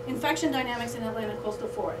infection dynamics in Atlantic coastal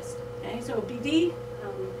forest. Okay, so BD,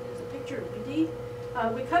 there's a picture of BD.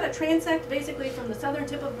 We cut a transect basically from the southern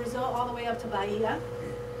tip of Brazil all the way up to Bahia,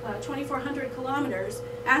 2,400 kilometers,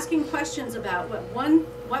 asking questions about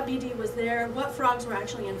what BD was there, what frogs were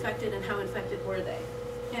actually infected, and how infected were they.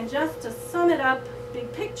 And just to sum it up,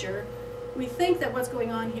 big picture, we think that what's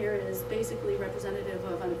going on here is basically representative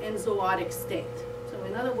of an enzootic state. So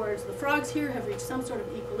in other words, the frogs here have reached some sort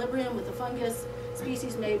of equilibrium with the fungus.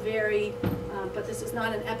 Species may vary, but this is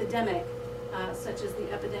not an epidemic, such as the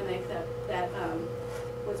epidemic that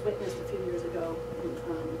was witnessed a few years ago in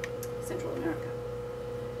Central America.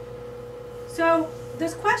 So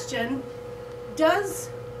this question, does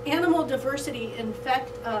animal diversity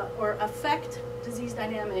infect or affect disease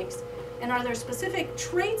dynamics, and are there specific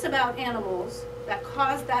traits about animals that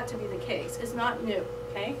cause that to be the case, is not new.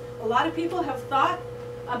 Okay? A lot of people have thought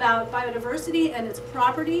about biodiversity and its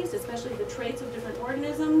properties, especially the traits of different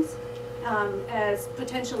organisms, as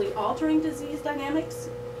potentially altering disease dynamics.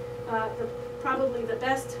 Probably the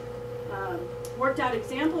best worked out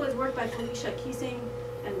example is work by Felicia Kiesing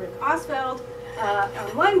and Rick Osveld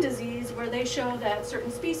on Lyme disease, where they show that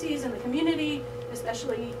certain species in the community,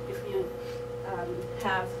 especially if you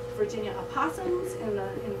have Virginia opossums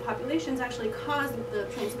in populations, actually cause the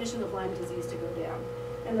transmission of Lyme disease to go down.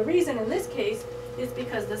 And the reason in this case is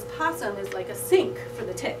because this possum is like a sink for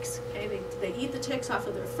the ticks. Okay? They eat the ticks off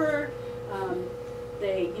of their fur.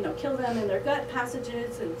 They kill them in their gut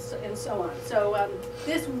passages and so on. So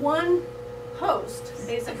this one host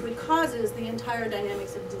basically causes the entire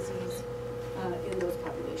dynamics of disease in those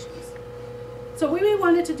populations. So what we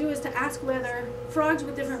wanted to do is to ask whether frogs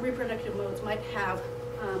with different reproductive modes might have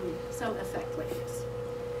some effect like this.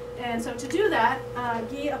 And so to do that,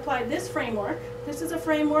 Guy applied this framework. This is a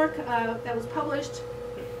framework that was published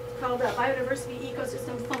called the Biodiversity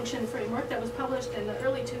Ecosystem Function Framework that was published in the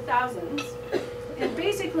early 2000s. And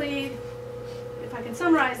basically, if I can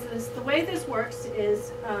summarize this, the way this works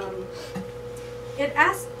is it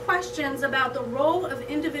asks questions about the role of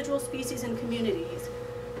individual species in communities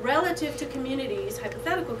relative to communities,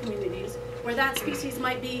 hypothetical communities, where that species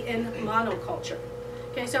might be in monoculture.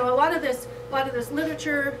 Okay, so a lot of this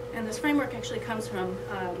literature and this framework actually comes from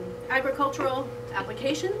agricultural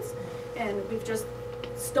applications, and we've just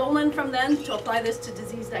stolen from them to apply this to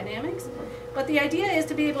disease dynamics. But the idea is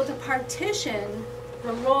to be able to partition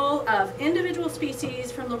the role of individual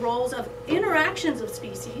species from the roles of interactions of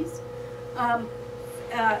species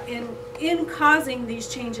in causing these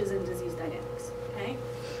changes in disease dynamics. Okay,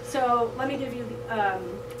 so let me give you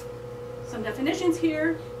some definitions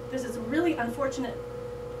here. This is a really unfortunate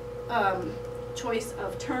choice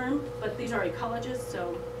of term, but these are ecologists,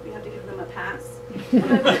 so we have to give them a pass.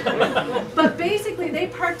 But basically, they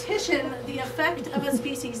partition the effect of a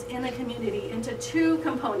species in a community into 2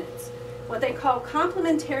 components, what they call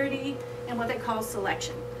complementarity and what they call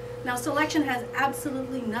selection. Now, selection has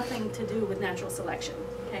absolutely nothing to do with natural selection.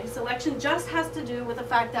 Okay? Selection just has to do with the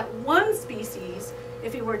fact that one species,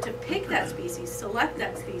 if you were to pick that species, select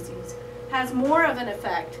that species, has more of an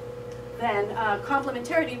effect than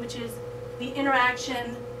complementarity, which is the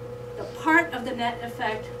interaction, the part of the net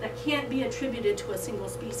effect that can't be attributed to a single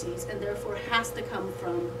species and therefore has to come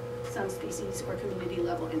from some species or community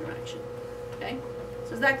level interaction. Okay?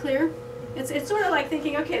 So is that clear? It's sort of like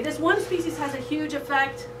thinking, okay, this one species has a huge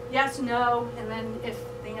effect, yes, no, and then if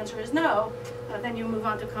the answer is no, then you move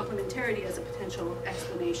on to complementarity as a potential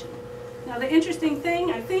explanation. Now the interesting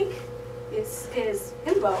thing, I think, is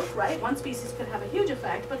in both, right? One species could have a huge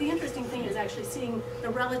effect, but the interesting thing is actually seeing the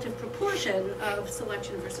relative proportion of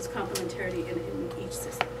selection versus complementarity in each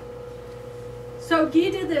system. So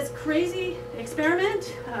Guy did this crazy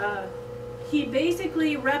experiment. he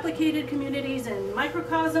basically replicated communities in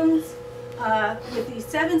microcosms with these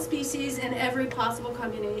 7 species in every possible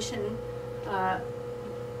combination,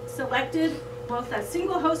 selected both as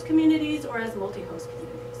single host communities or as multi-host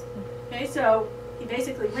communities. Okay, so he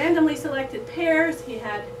basically randomly selected pairs. He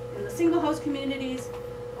had in the single host communities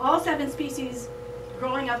all 7 species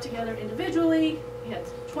growing up together individually. He had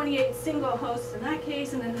 28 single hosts in that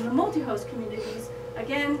case, and then in the multi-host communities,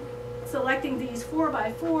 again, selecting these 4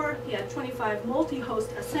 by 4, he had 25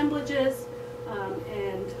 multi-host assemblages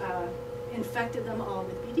and infected them all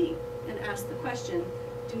with BD and asked the question,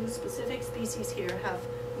 do specific species here have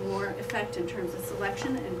more effect in terms of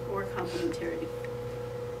selection and or complementarity?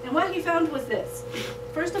 And what he found was this.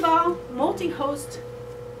 First of all, multi-host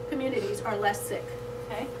communities are less sick.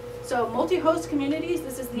 Okay? So multi-host communities,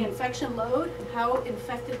 this is the infection load, how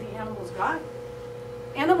infected the animals got.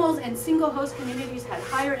 Animals in single-host communities had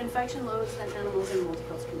higher infection loads than animals in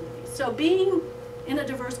multi-host communities. So being in a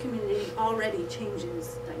diverse community already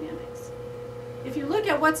changes dynamics. If you look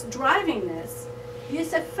at what's driving this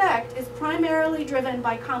effect is primarily driven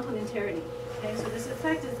by complementarity. Okay, so this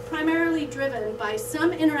effect is primarily driven by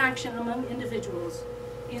some interaction among individuals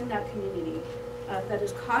in that community that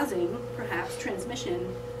is causing, perhaps,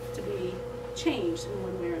 transmission to be changed in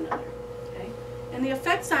one way or another. Okay? And the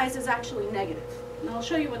effect size is actually negative. And I'll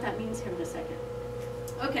show you what that means here in a second.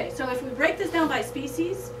 Okay, so if we break this down by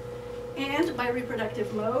species and by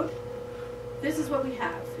reproductive mode, this is what we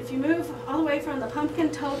have. If you move all the way from the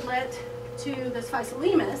pumpkin toadlet to this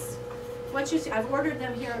Physolemus, what you see, I've ordered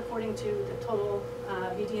them here according to the total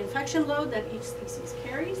BD infection load that each species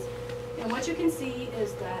carries. And what you can see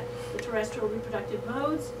is that the terrestrial reproductive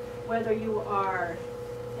modes, whether you are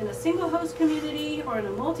in a single host community or in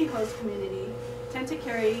a multi-host community, tend to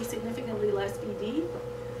carry significantly less BD.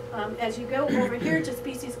 As you go over here to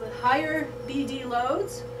species with higher BD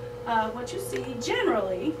loads, what you see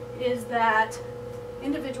generally is that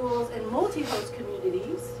individuals in multi-host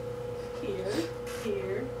communities, here,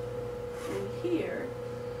 here, and here,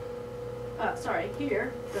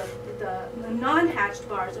 here, the non-hatched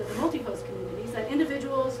bars are the multi-host communities, that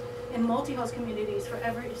individuals in multi-host communities for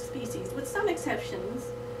every species, with some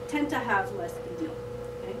exceptions, tend to have less BD.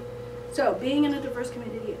 Okay? So being in a diverse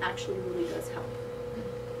community actually really does help.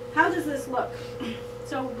 How does this look?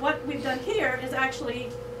 So what we've done here is actually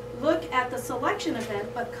look at the selection event,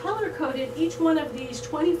 but color-coded each one of these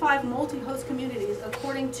 25 multi-host communities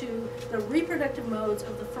according to the reproductive modes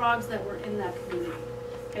of the frogs that were in that community.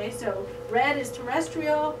 Okay, so red is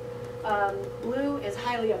terrestrial, blue is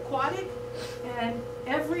highly aquatic, and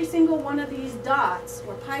every single one of these dots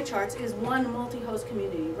or pie charts is one multi-host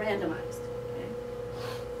community, randomized.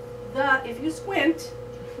 Okay? If you squint,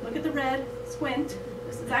 look at the red, squint,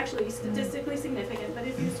 this is actually statistically significant, but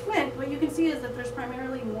if you squint, what you can see is that there's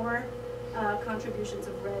primarily more contributions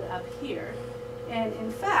of red up here. And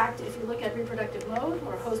in fact, if you look at reproductive mode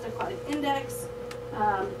or host aquatic index,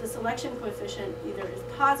 the selection coefficient either is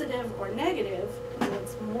positive or negative, and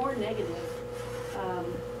it's more negative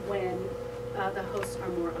when the hosts are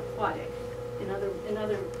more aquatic. In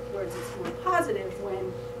other words, it's more positive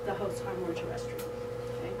when the hosts are more terrestrial.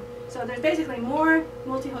 Okay? So there's basically more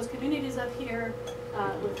multi-host communities up here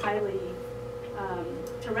with highly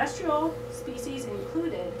terrestrial species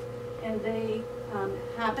included, and they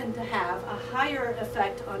happen to have a higher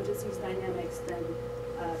effect on disease dynamics than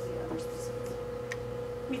the other species.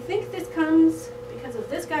 We think this comes because of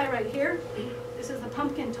this guy right here. This is the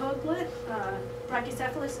pumpkin toadlet.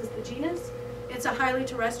 Brachycephalus is the genus. It's a highly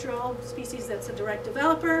terrestrial species that's a direct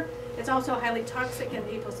developer. It's also highly toxic and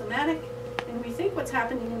aposomatic. And we think what's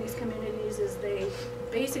happening in these communities is they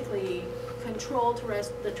basically control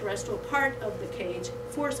the terrestrial part of the cage,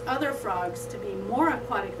 force other frogs to be more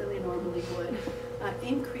aquatic than they normally would,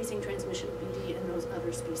 increasing transmission of BD in those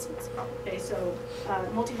other species. Okay, so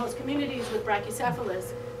multi-host communities with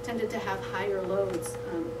Brachycephalus tended to have higher loads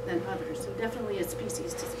than others. So definitely a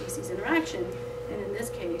species-to-species interaction, and in this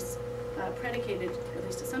case, predicated, at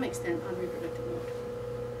least to some extent, on reproductive mode.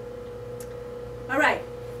 All right,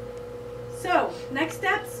 so next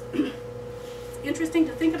steps. Interesting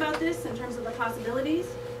to think about this in terms of the possibilities.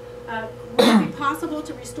 Would it be possible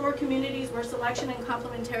to restore communities where selection and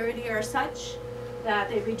complementarity are such that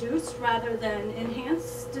they reduce rather than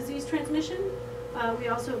enhance disease transmission? We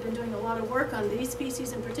also have been doing a lot of work on these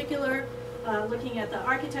species in particular, looking at the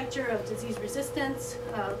architecture of disease resistance,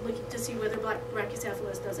 looking to see whether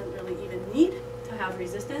Brachycephalus doesn't really even need to have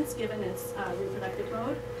resistance given its reproductive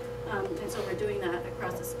mode. And so we're doing that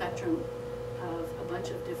across the spectrum of a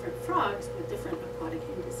bunch of different frogs with different aquatic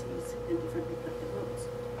indices and different reproductive modes.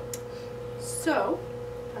 So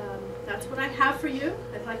That's what I have for you.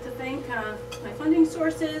 I'd like to thank my funding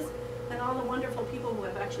sources and all the wonderful people who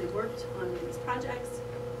have actually worked on these projects,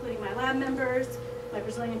 including my lab members, my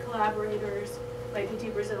Brazilian collaborators, my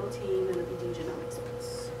BD Brazil team, and the BD genomics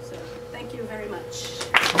folks. So thank you very much.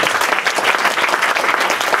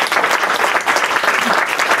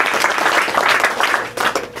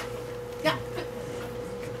 Yeah.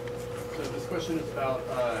 So this question is about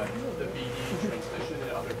the BD transmission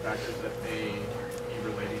and other factors that may be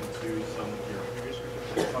relating to some of your previous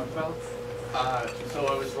research that you talked about. So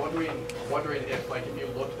I was wondering if, like, if you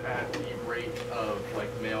looked at the rate of like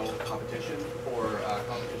male competition or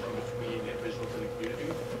competition between individuals in the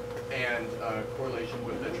community and correlation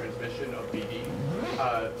with the transmission of BD.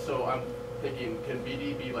 So I'm thinking, can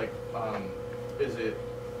BD be like, is it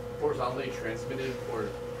horizontally transmitted or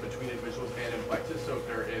between individuals and in plexus? So if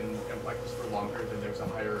they're in plexus for longer, then there's a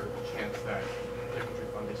higher chance that the country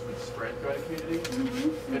fungus would spread throughout a community.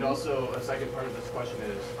 Mm-hmm. And also, a second part of this question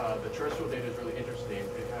is, the terrestrial data is really interesting.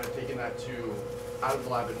 And kind of taking that to out of the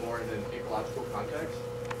lab and more in an ecological context,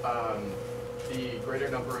 the greater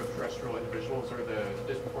number of terrestrial individuals or the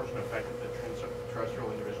disproportionate effect of the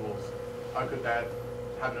terrestrial individuals, could that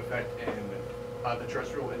have an effect in the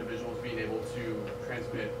terrestrial individuals being able to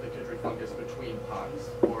transmit the Chytrid fungus between ponds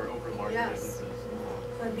or over larger distances?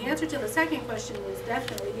 The answer to the second question is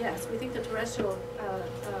definitely yes. We think the terrestrial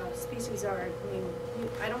species are,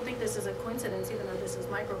 I don't think this is a coincidence, even though this is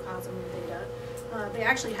microcosm data. They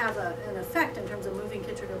actually have an effect in terms of moving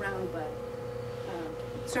Chytrid around, but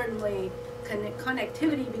certainly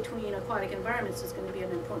connectivity between aquatic environments is going to be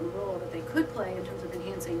an important role that they could play in terms of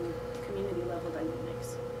enhancing community level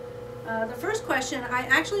dynamics. The first question, I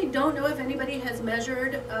actually don't know if anybody has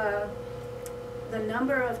measured the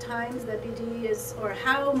number of times that BD is, or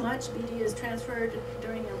how much BD is transferred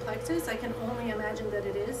during amplexus. I can only imagine that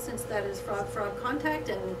it is, since that is frog-frog contact,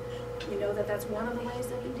 and we know that that's one of the ways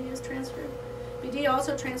that BD is transferred. BD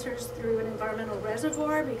also transfers through an environmental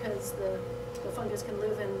reservoir because the fungus can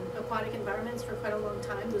live in aquatic environments for quite a long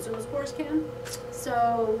time. The zoospores can.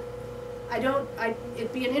 So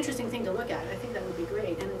it'd be an interesting thing to look at. I think that would be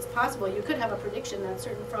great, and it's possible you could have a prediction that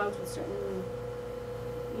certain frogs with certain,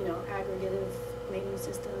 aggregative mating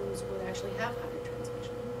systems would actually have higher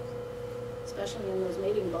transmission, especially in those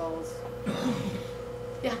mating balls.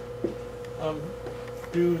 Yeah.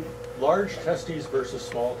 Do large testes versus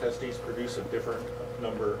small testes produce a different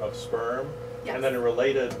number of sperm? Yes. And then a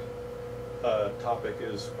related topic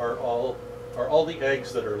is, are all the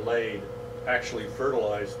eggs that are laid actually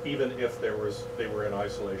fertilized, even if they were in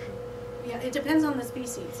isolation? Yeah, it depends on the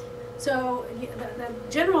species. So the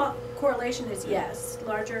general correlation is yes,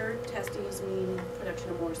 larger testes mean production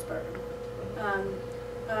of more sperm.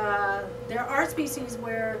 There are species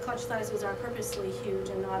where clutch sizes are purposely huge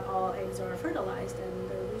and not all eggs are fertilized, and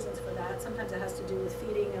there are reasons for that. Sometimes it has to do with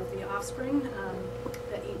feeding of the offspring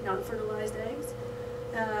that eat non-fertilized eggs.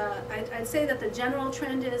 I'd say that the general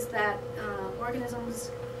trend is that organisms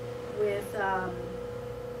with, I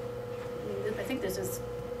think this is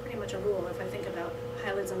pretty much a rule if I think about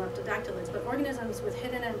hylids and leptodactylids, but organisms with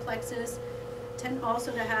hidden amplexus tend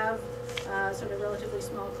also to have sort of relatively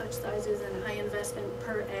small clutch sizes and high investment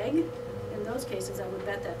per egg. In those cases, I would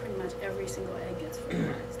bet that pretty much every single egg gets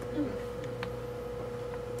fertilized,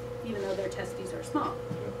 even though their testes are small.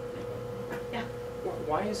 Yeah.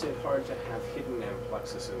 Why is it hard to have hidden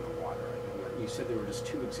amplexus in the water? You said there were just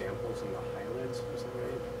 2 examples in the hylids, was that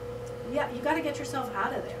right? Yeah, you got to get yourself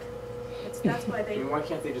out of there. That's why they. Why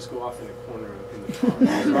can't they just go off in a corner in the pond?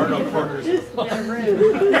 There are no corners. The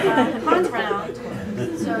pond's round,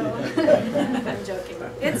 so I'm joking.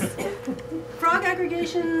 It's frog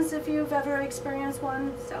aggregations. If you've ever experienced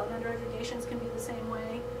one, salamander aggregations can be the same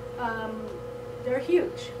way. They're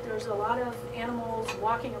huge. There's a lot of animals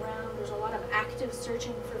walking around. There's a lot of active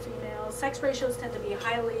searching for females. Sex ratios tend to be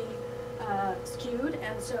highly skewed,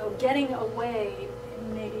 and so getting away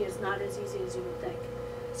maybe is not as easy as you would think.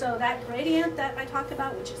 So that gradient that I talked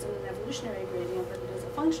about, which is an evolutionary gradient, but it is a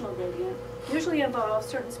functional gradient, usually involves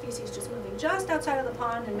certain species just moving just outside of the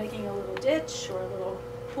pond and making a little ditch or a little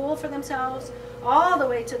pool for themselves, all the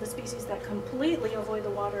way to the species that completely avoid the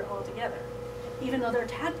water altogether, even though their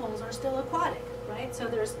tadpoles are still aquatic, right? So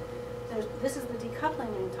this is the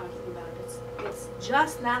decoupling I'm talking about. It's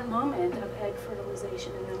just that moment of egg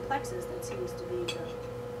fertilization and amplexus that seems to be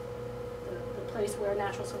the place where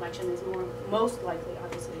natural selection is most likely,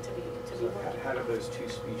 obviously, to be working. How do those 2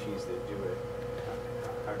 species that do it,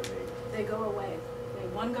 how do they? They go away.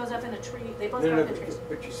 One goes up in a tree. They both go up in trees.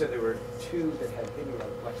 But you said there were 2 that had hidden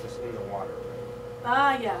amplexus in the water,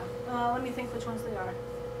 right? Yeah. Let me think which ones they are.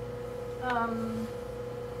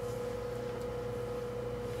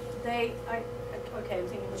 Okay, I'm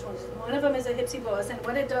thinking which one is it. One of them is a hypsiboas, and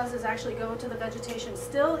what it does is actually go to the vegetation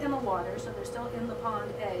still in the water, so they're still in the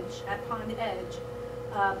pond edge,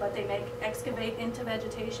 but they excavate into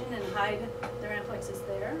vegetation and hide their amplexus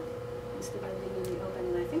there instead of being in the open,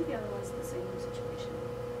 and I think the other one's the same situation.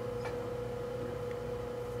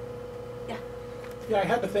 Yeah. Yeah, I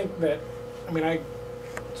had to think that, I mean, I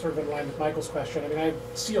sort of in line with Michael's question, I mean, I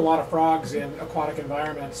see a lot of frogs in aquatic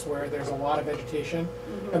environments where there's a lot of vegetation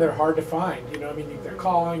and they're hard to find, you know, I mean, they're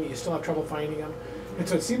calling, you still have trouble finding them. And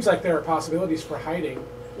so it seems like there are possibilities for hiding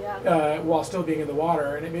while still being in the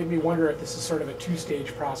water, and it made me wonder if this is sort of a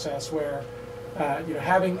two-stage process where you know,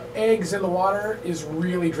 having eggs in the water is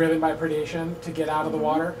really driven by predation to get out of the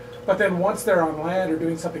water, but then once they're on land or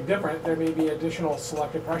doing something different, there may be additional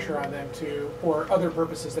selective pressure on them for other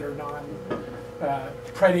purposes that are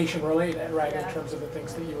non-predation related, right, in terms of the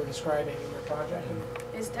things that you were describing in your project.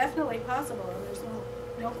 It's definitely possible, and there's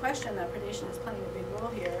no question that predation is playing a big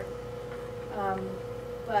role here.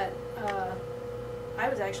 But I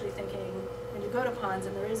was actually thinking, when you go to ponds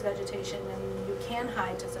and there is vegetation and you can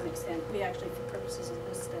hide to some extent, we actually, for purposes of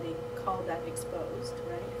this study, called that exposed,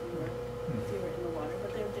 right, if you were in the water.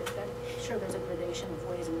 But I'm sure there's a gradation of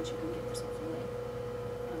ways in which you can get yourself away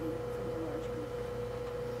from the large group.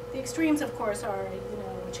 The extremes, of course, are, you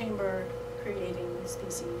know, chamber-creating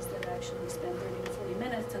species that actually spend 30 to 40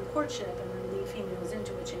 minutes in courtship and then leave females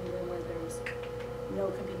into a chamber where there's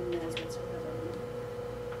no competing males whatsoever.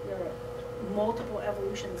 There are multiple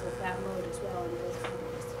evolutions of that mode as well in both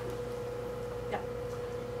families. Yeah.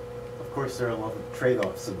 Of course, there are a lot of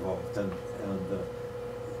trade-offs involved, and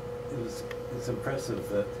it's impressive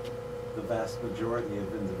that the vast majority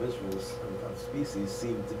of individuals of species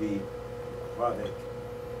seem to be aquatic,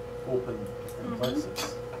 open, and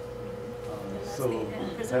plexus. So the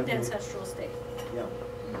preserved ancestral state. Yeah,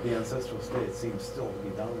 the ancestral state seems still to be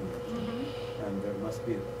dominant, and there must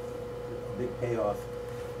be a big payoff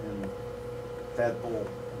in tadpole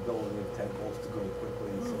ability of tadpoles to grow quickly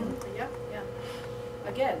and so on. Yeah, yeah.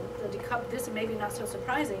 Again, this may be not so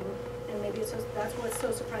surprising, and maybe that's what's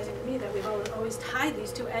so surprising to me, that we've always tied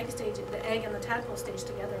these two egg stages, the egg and the tadpole stage,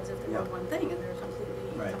 together as if they were one thing, and they're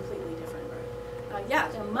completely different. Yeah,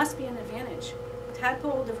 there must be an advantage.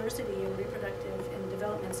 Tadpole diversity in reproductive and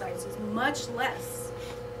development sites is much less.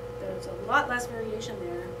 There's a lot less variation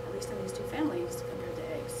there, at least in these two families, compared to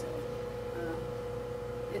eggs. So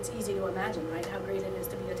it's easy to imagine, right, how great it is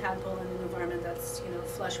to be a tadpole in an environment that's, you know,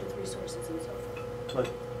 flush with resources and so forth. But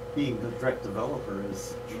being a direct developer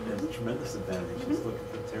has a tremendous advantage. Just look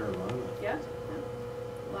at the Terravana. Yeah,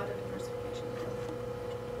 a lot of diversification.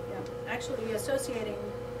 Yeah, actually associating,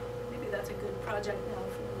 maybe that's a good project now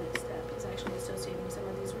for the next step, is actually associating some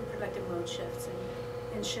of these reproductive mode shifts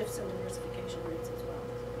and shifts in diversification rates as well.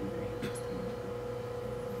 Very interesting.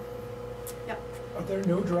 Yeah. Are there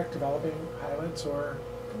no direct developing hylids or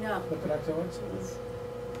lepidactylids?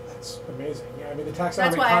 That's amazing. Yeah, I mean the taxonomic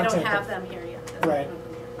That's why I don't content have them here yet. That's right.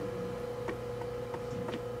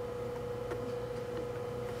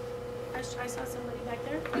 I saw somebody back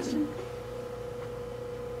there. Question?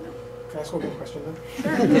 Can I ask one more question then?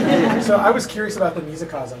 Sure. So I was curious about the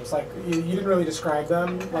mesocosms. Like, you didn't really describe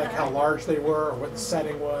them, like how large they were, or what the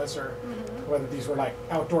setting was, or whether these were like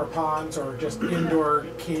outdoor ponds or just indoor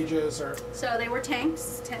cages, or. So they were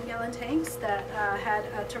tanks, 10-gallon tanks that had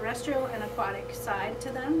a terrestrial and aquatic side to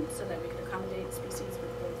them, so that we could accommodate species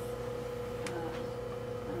with both.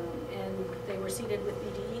 And they were seeded with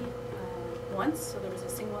BD once, so there was a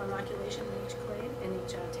single inoculation in each clade, in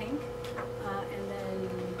each tank, and then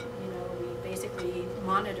we basically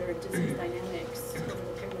monitored disease dynamics over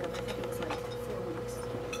the period of, I think it was like 4 weeks,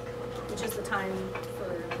 which is the time for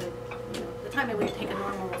the time it would take a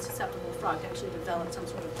normal susceptible frog to actually develop some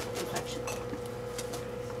sort of infection.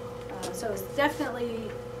 So it's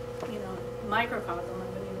definitely, microcosm, I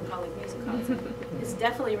wouldn't even call it mesocosm, is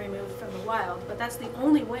definitely removed from the wild, but that's the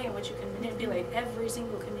only way in which you can manipulate every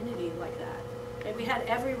single community like that. Right? We had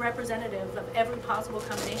every representative of every possible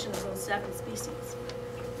combination of those 7 species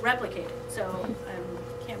replicated, so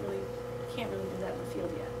can't really do that in the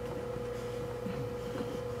field yet.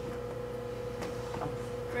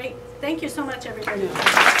 Great, thank you so much, everybody.